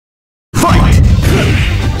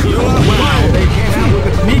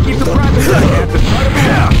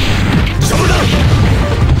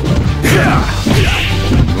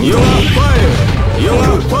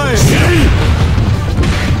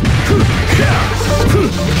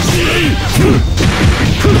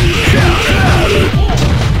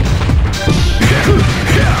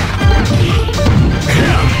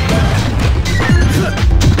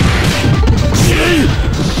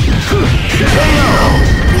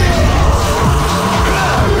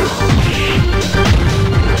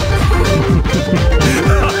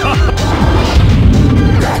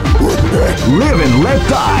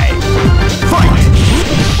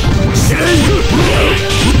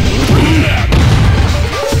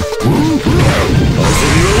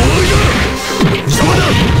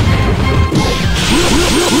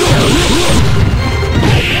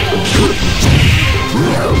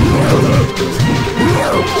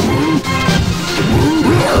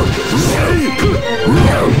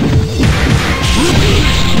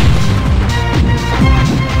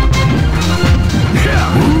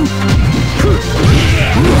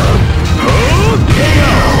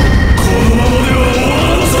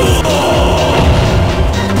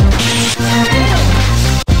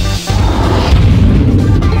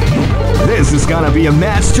gonna be a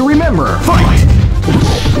match to remember. Fight!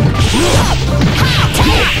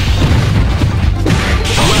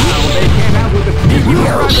 Wow, they came out with a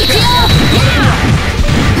sneaky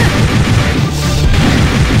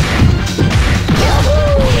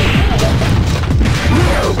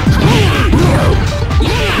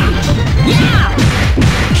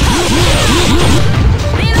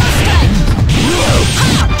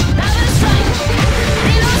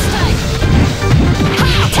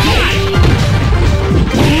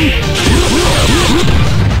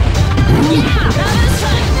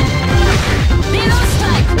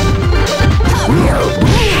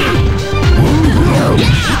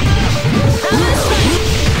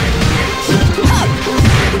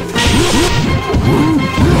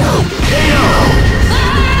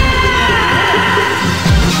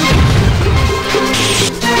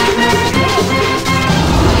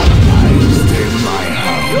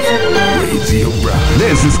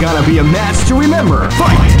This is gonna be a match to remember.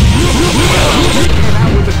 Fight! They came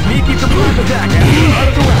out with a sneaky surprise attack at the start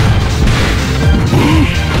of the round.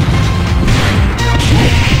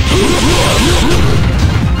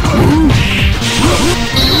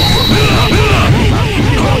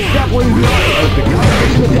 Grappling the art of the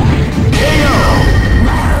combination attack. KO!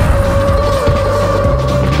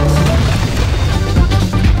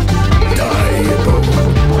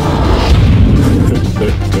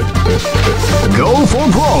 Go for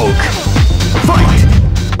broke! Fight!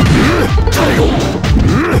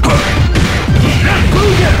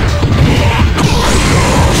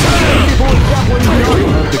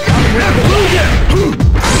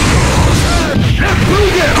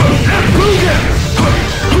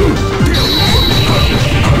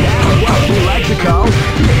 We like to call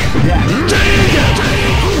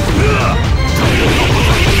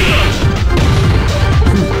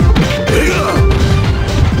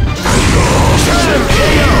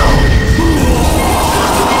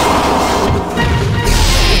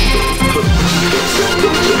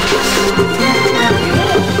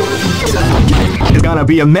It's gonna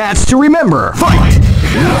be a match to remember. Fight!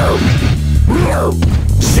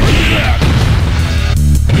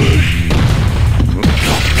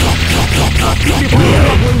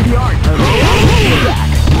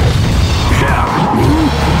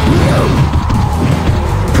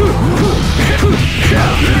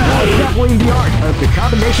 Grappling the art of the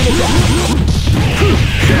combination attack.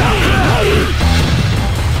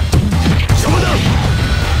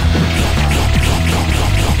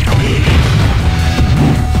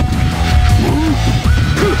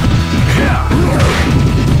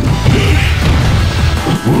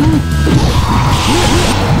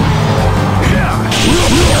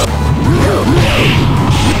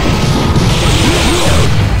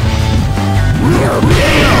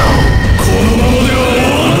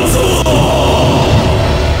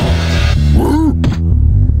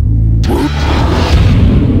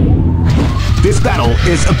 This battle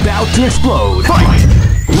is about to explode. Fight!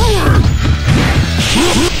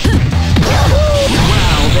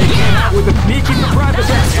 Wow, they came out with a sneaky surprise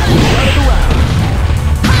attack at the start of the round.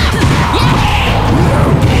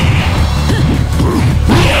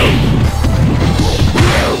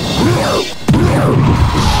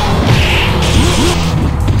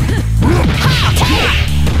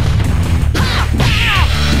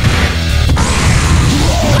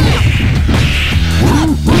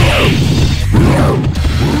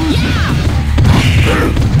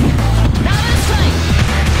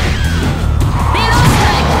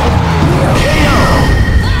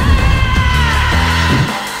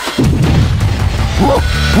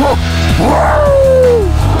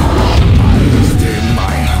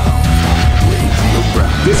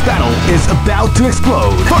 This battle is about to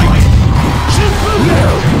explode. Fight!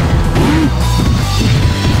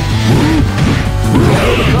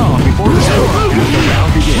 Know the call before the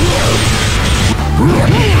round begins.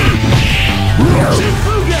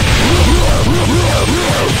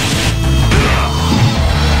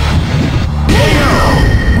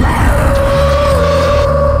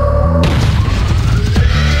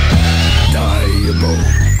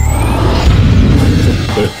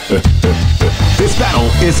 This battle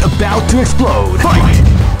is about to explode. Fight!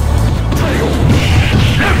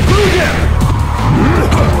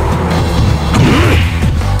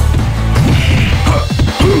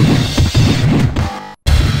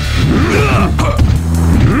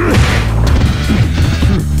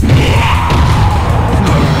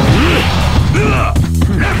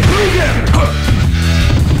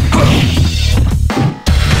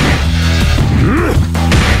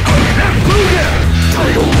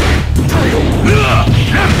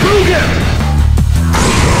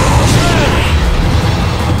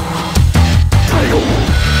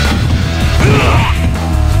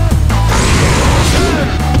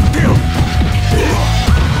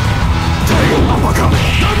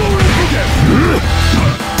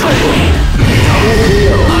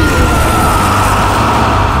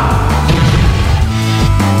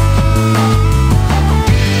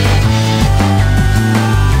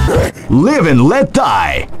 Live and let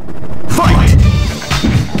die. Fight!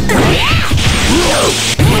 Well,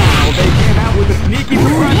 they came out with a sneaky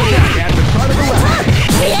surprise attack at the start of the round.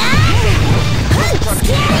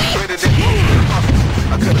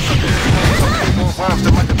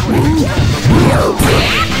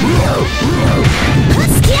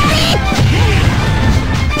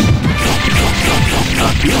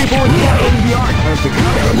 Beautiful example in the art of the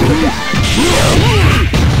counter attack.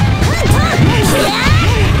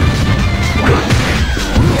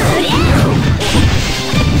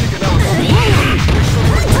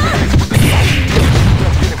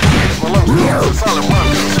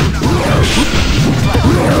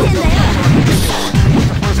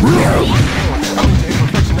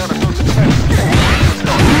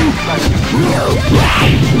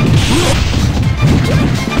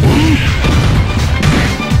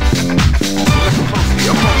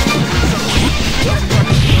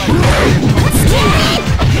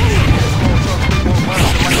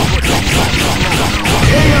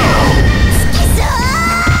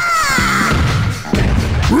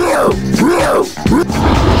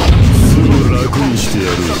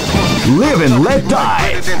 Live and let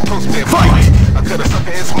die. Fight!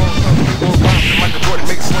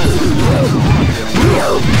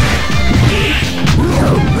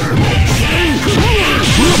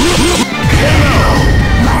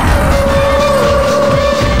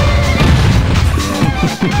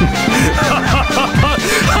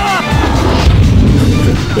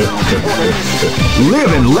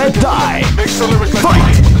 Live and let die.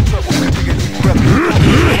 Fight!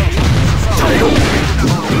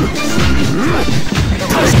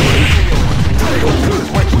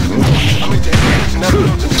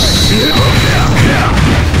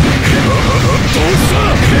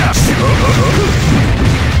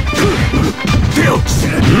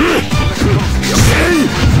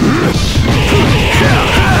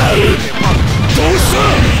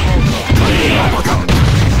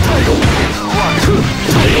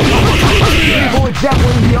 Beautiful example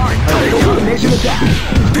in the art of the combination attack.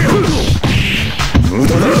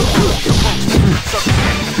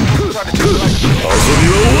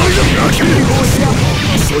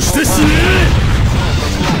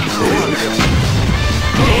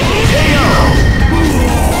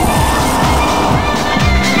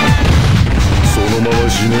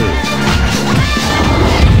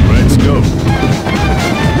 Let's go.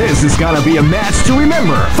 This is gonna be a match to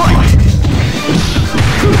remember. Fight!